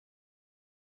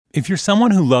If you're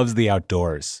someone who loves the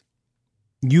outdoors,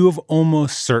 you have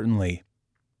almost certainly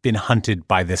been hunted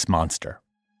by this monster.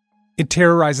 It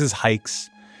terrorizes hikes,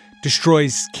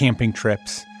 destroys camping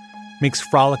trips, makes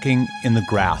frolicking in the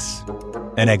grass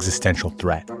an existential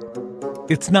threat.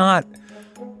 It's not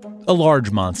a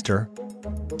large monster.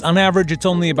 On average, it's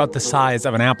only about the size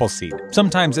of an apple seed,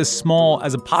 sometimes as small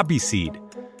as a poppy seed.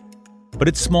 But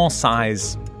its small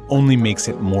size only makes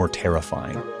it more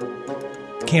terrifying.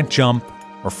 It can't jump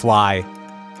or fly,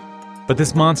 but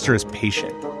this monster is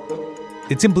patient.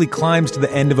 It simply climbs to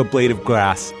the end of a blade of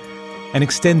grass and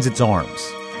extends its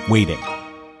arms, waiting.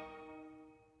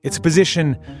 It's a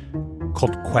position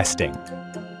called questing.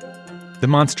 The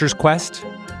monster's quest?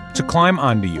 To climb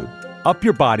onto you, up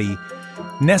your body,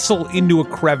 nestle into a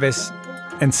crevice,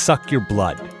 and suck your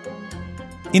blood.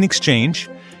 In exchange,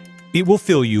 it will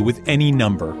fill you with any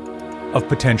number of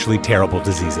potentially terrible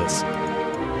diseases.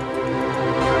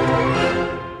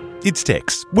 It's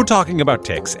ticks. We're talking about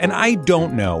ticks, and I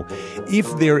don't know if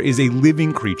there is a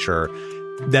living creature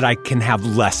that I can have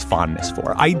less fondness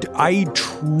for. I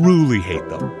truly hate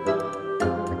them.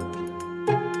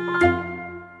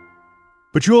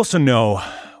 But you also know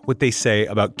what they say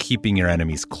about keeping your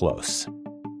enemies close.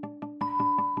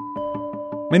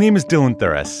 My name is Dylan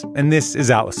Thuras, and this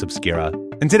is Atlas Obscura.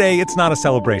 And today, it's not a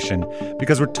celebration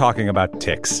because we're talking about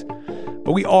ticks.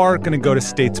 But we are going to go to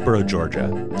Statesboro, Georgia,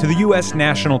 to the U.S.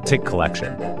 National Tick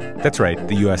Collection. That's right,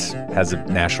 the U.S. has a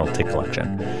national tick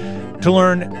collection. To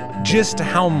learn just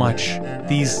how much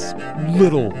these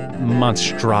little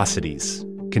monstrosities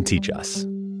can teach us.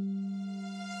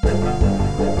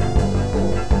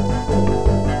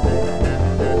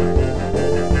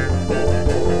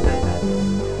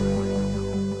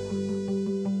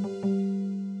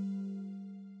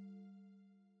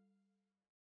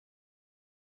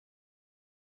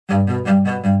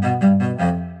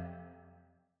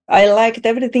 I liked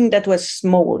everything that was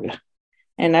small,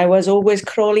 and I was always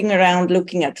crawling around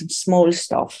looking at small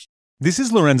stuff. This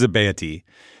is Lorenza Beati.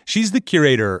 She's the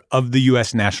curator of the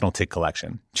U.S. National Tick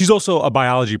Collection. She's also a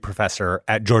biology professor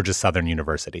at Georgia Southern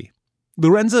University.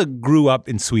 Lorenza grew up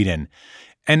in Sweden,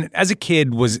 and as a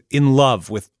kid was in love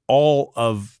with all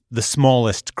of the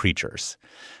smallest creatures,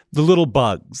 the little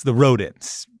bugs, the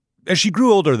rodents. As she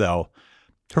grew older, though,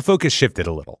 her focus shifted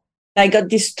a little. I got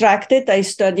distracted. I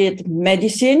studied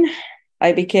medicine.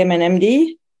 I became an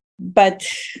MD. But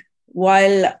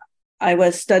while I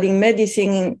was studying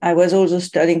medicine, I was also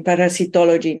studying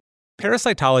parasitology.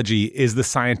 Parasitology is the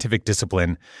scientific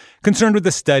discipline concerned with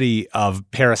the study of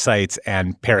parasites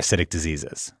and parasitic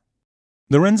diseases.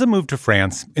 Lorenza moved to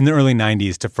France in the early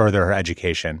 90s to further her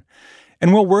education.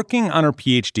 And while working on her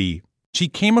PhD, she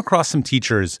came across some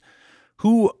teachers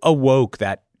who awoke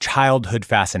that childhood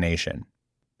fascination.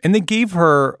 And they gave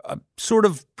her a sort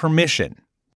of permission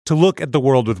to look at the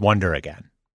world with wonder again.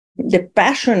 The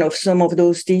passion of some of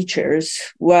those teachers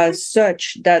was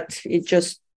such that it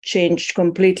just changed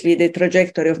completely the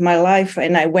trajectory of my life,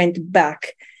 and I went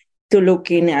back to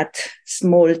looking at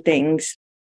small things.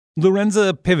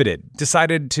 Lorenza pivoted,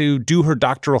 decided to do her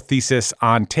doctoral thesis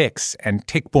on ticks and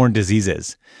tick-borne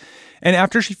diseases. And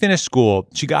after she finished school,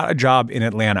 she got a job in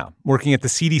Atlanta, working at the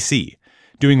CDC,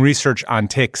 doing research on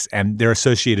ticks and their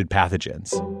associated pathogens.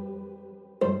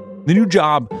 The new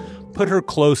job put her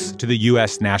close to the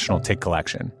U.S. National Tick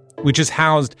Collection, which is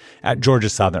housed at Georgia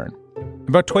Southern.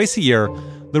 About twice a year,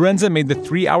 Lorenza made the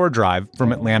 3-hour drive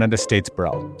from Atlanta to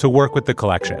Statesboro to work with the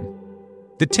collection.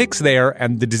 The ticks there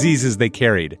and the diseases they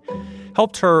carried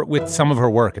helped her with some of her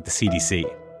work at the CDC.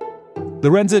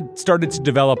 Lorenza started to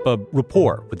develop a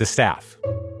rapport with the staff.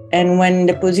 And when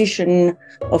the position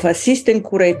of assistant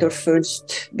curator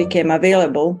first became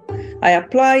available, I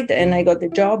applied and I got the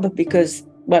job because,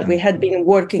 well, we had been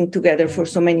working together for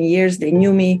so many years. They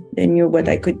knew me. They knew what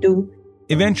I could do.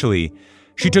 Eventually,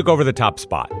 she took over the top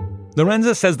spot.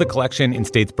 Lorenza says the collection in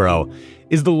Statesboro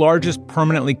is the largest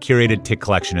permanently curated tick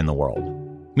collection in the world,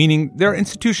 meaning there are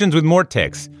institutions with more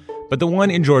ticks, but the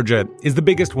one in Georgia is the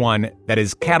biggest one that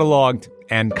is cataloged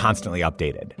and constantly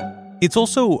updated. It's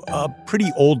also a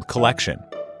pretty old collection.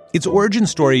 Its origin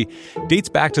story dates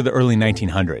back to the early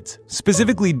 1900s,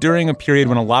 specifically during a period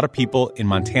when a lot of people in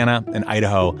Montana and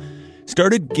Idaho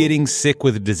started getting sick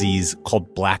with a disease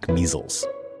called black measles.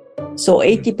 So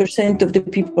 80% of the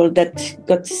people that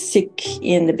got sick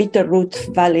in the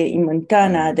Bitterroot Valley in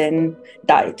Montana then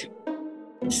died.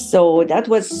 So that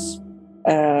was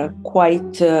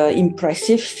quite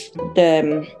impressive.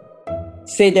 The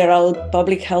federal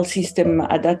public health system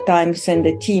at that time sent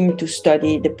a team to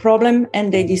study the problem,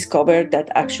 and they discovered that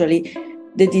actually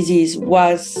the disease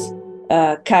was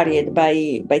carried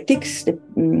by ticks. The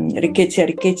Rickettsia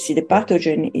rickettsii, the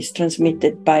pathogen, is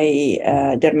transmitted by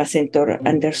Dermacentor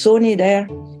andersoni there.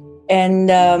 And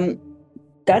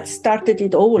that started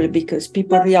it all because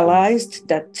people realized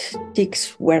that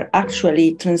ticks were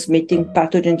actually transmitting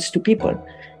pathogens to people.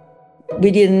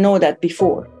 We didn't know that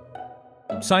before.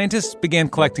 Scientists began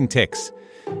collecting ticks,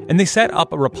 and they set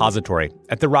up a repository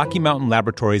at the Rocky Mountain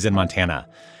Laboratories in Montana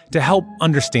to help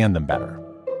understand them better.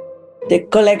 The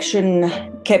collection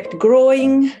kept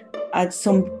growing. At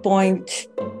some point,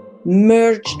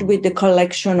 merged with the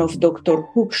collection of Dr.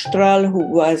 Hochstrahl, who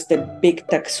was the big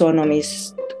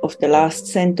taxonomist of the last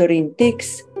century in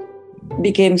ticks,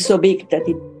 became so big that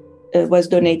it was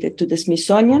donated to the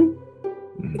Smithsonian.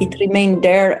 It remained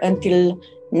there until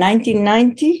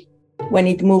 1990, when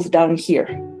it moved down here.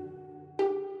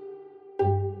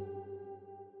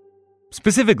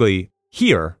 Specifically,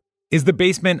 here is the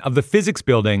basement of the physics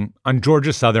building on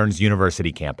Georgia Southern's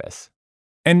university campus.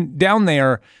 And down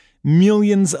there,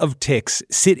 millions of ticks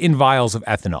sit in vials of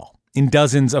ethanol in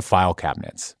dozens of file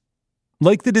cabinets.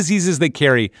 Like the diseases they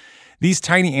carry, these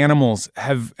tiny animals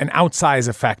have an outsized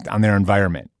effect on their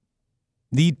environment.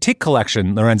 The tick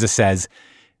collection, Lorenza says,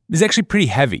 is actually pretty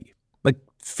heavy, like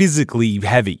physically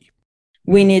heavy.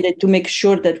 We needed to make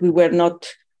sure that we were not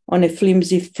on a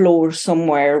flimsy floor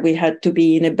somewhere. We had to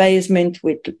be in a basement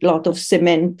with a lot of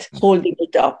cement holding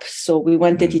it up. So we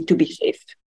wanted it to be safe.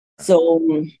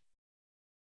 So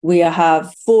we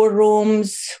have 4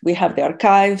 rooms. We have the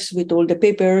archives with all the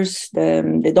papers,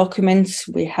 the documents.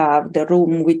 We have the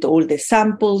room with all the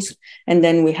samples. And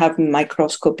then we have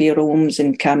microscopy rooms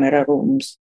and camera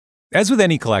rooms. As with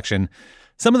any collection,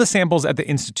 some of the samples at the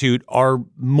Institute are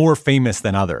more famous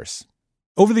than others.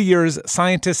 Over the years,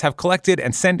 scientists have collected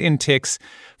and sent in ticks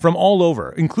from all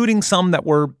over, including some that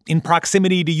were in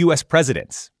proximity to U.S.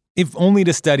 presidents, if only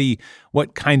to study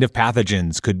what kind of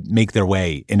pathogens could make their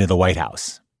way into the White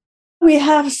House. We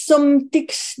have some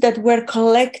ticks that were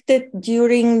collected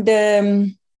during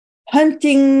the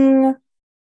hunting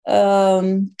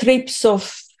trips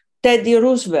of Teddy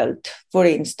Roosevelt, for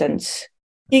instance.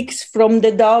 Ticks from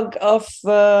the dog of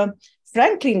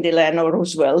Franklin Delano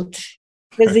Roosevelt.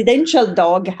 Presidential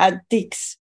dog had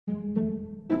ticks.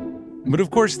 But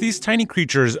of course, these tiny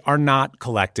creatures are not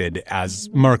collected as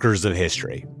markers of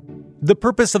history. The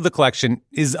purpose of the collection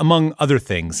is, among other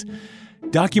things,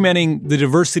 documenting the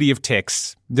diversity of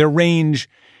ticks, their range,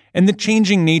 and the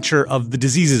changing nature of the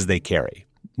diseases they carry,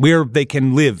 where they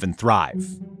can live and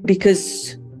thrive.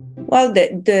 Because, well,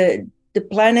 the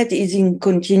planet is in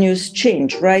continuous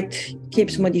change, right? It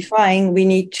keeps modifying. We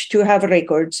need to have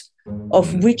records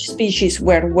of which species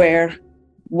were where,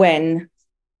 when,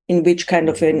 in which kind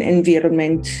of an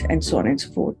environment, and so on and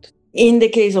so forth. In the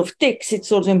case of ticks,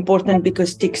 it's also important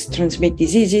because ticks transmit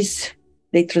diseases.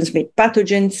 They transmit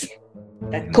pathogens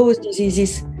that cause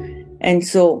diseases. And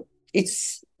so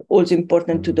it's also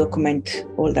important to document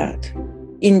all that.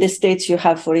 In the States, you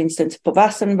have, for instance,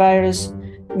 Powassan virus,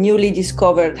 newly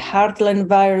discovered Heartland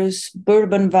virus,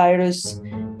 Bourbon virus.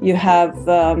 You have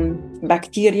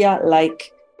bacteria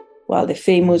like, well, the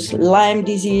famous Lyme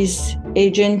disease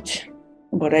agent,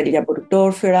 Borrelia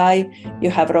burgdorferi. You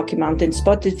have Rocky Mountain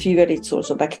spotted fever. It's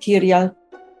also bacterial.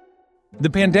 The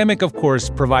pandemic, of course,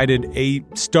 provided a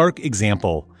stark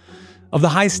example of the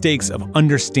high stakes of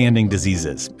understanding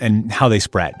diseases and how they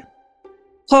spread.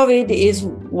 COVID is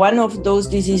one of those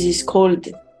diseases called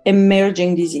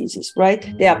emerging diseases,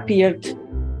 right? They appeared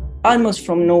almost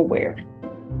from nowhere.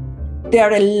 There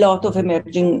are a lot of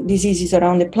emerging diseases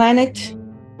around the planet.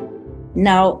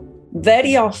 Now,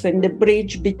 very often the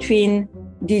bridge between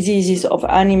diseases of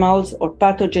animals or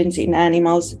pathogens in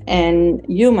animals and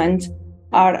humans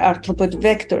are arthropod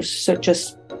vectors, such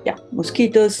as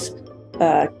mosquitoes,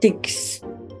 ticks,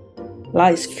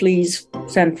 lice, fleas,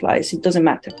 sandflies, it doesn't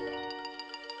matter.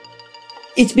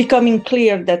 It's becoming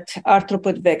clear that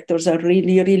arthropod vectors are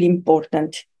really, really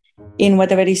important in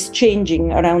whatever is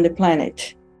changing around the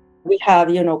planet. We have,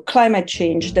 climate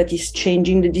change that is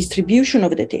changing the distribution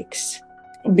of the ticks,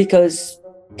 because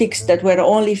ticks that were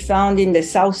only found in the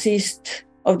southeast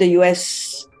of the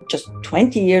US just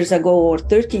 20 years ago or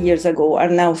 30 years ago are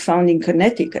now found in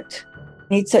Connecticut.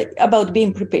 It's about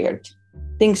being prepared.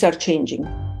 Things are changing.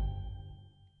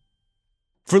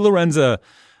 For Lorenza,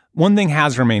 one thing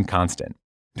has remained constant: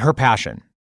 her passion.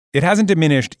 It hasn't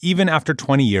diminished even after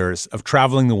 20 years of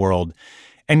traveling the world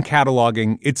and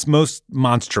cataloging its most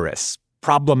monstrous,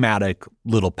 problematic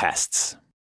little pests.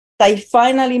 I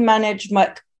finally managed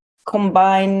to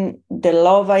combine the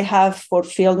love I have for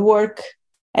field work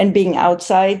and being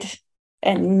outside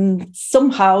and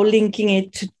somehow linking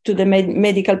it to the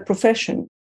medical profession.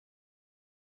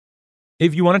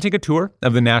 If you want to take a tour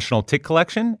of the National Tick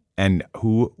Collection, and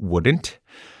who wouldn't?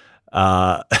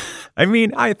 I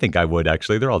think I would,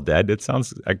 actually. They're all dead. It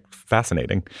sounds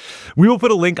fascinating. We will put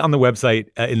a link on the website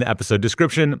in the episode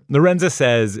description. Lorenza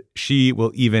says she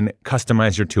will even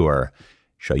customize your tour,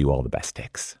 show you all the best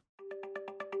ticks.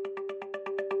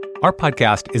 Our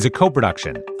podcast is a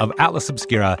co-production of Atlas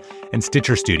Obscura and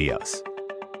Stitcher Studios.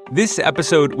 This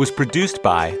episode was produced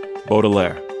by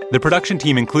Baudelaire. The production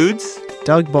team includes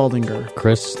Doug Baldinger,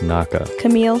 Chris Naka,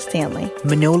 Camille Stanley,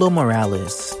 Manolo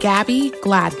Morales, Gabby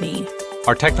Gladney.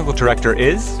 Our technical director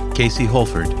is Casey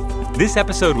Holford. This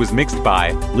episode was mixed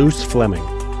by Luce Fleming.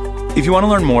 If you want to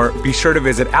learn more, be sure to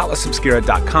visit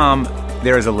atlasobscura.com.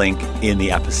 There is a link in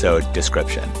the episode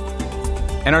description.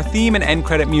 And our theme and end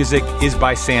credit music is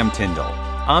by Sam Tyndall.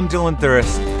 I'm Dylan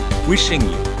Thuras, wishing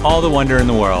you all the wonder in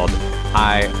the world.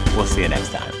 I will see you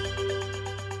next time.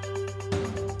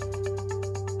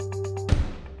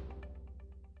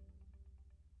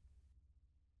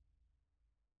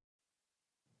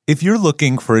 If you're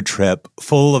looking for a trip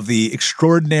full of the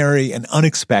extraordinary and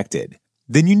unexpected,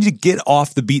 then you need to get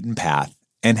off the beaten path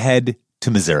and head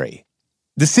to Missouri.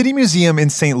 The City Museum in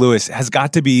St. Louis has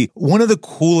got to be one of the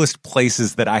coolest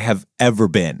places that I have ever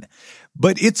been.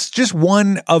 But it's just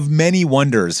one of many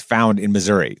wonders found in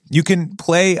Missouri. You can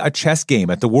play a chess game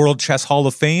at the World Chess Hall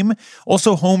of Fame,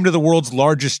 also home to the world's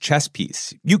largest chess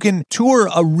piece. You can tour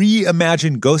a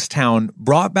reimagined ghost town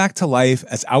brought back to life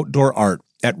as outdoor art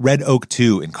at Red Oak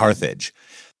 2 in Carthage.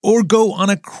 Or go on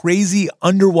a crazy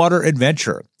underwater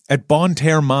adventure at Bonne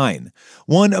Terre Mine,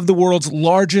 one of the world's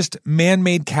largest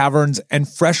man-made caverns and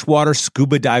freshwater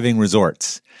scuba diving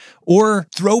resorts. Or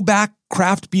throw back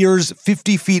craft beers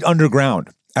 50 feet underground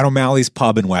at O'Malley's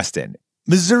Pub in Weston.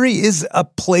 Missouri is a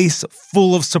place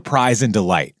full of surprise and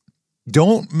delight.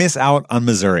 Don't miss out on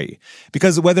Missouri,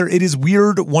 because whether it is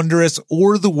weird, wondrous,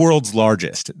 or the world's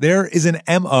largest, there is an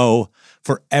MO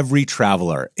for every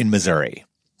traveler in Missouri.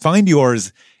 Find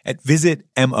yours at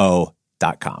visitmo.com.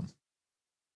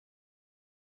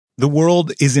 The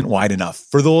world isn't wide enough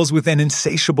for those with an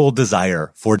insatiable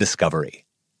desire for discovery.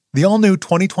 The all-new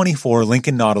 2024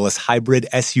 Lincoln Nautilus Hybrid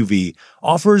SUV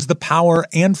offers the power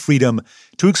and freedom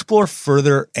to explore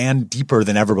further and deeper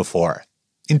than ever before.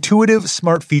 Intuitive,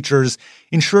 smart features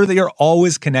ensure that you're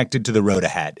always connected to the road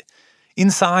ahead.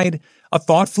 Inside, a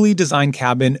thoughtfully designed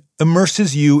cabin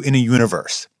immerses you in a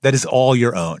universe that is all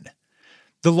your own.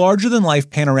 The larger-than-life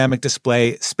panoramic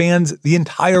display spans the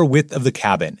entire width of the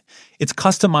cabin. It's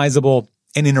customizable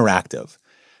and interactive.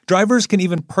 Drivers can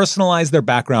even personalize their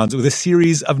backgrounds with a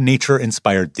series of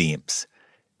nature-inspired themes.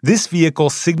 This vehicle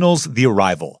signals the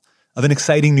arrival of an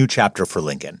exciting new chapter for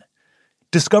Lincoln.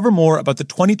 Discover more about the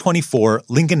 2024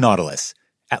 Lincoln Nautilus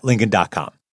at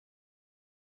Lincoln.com.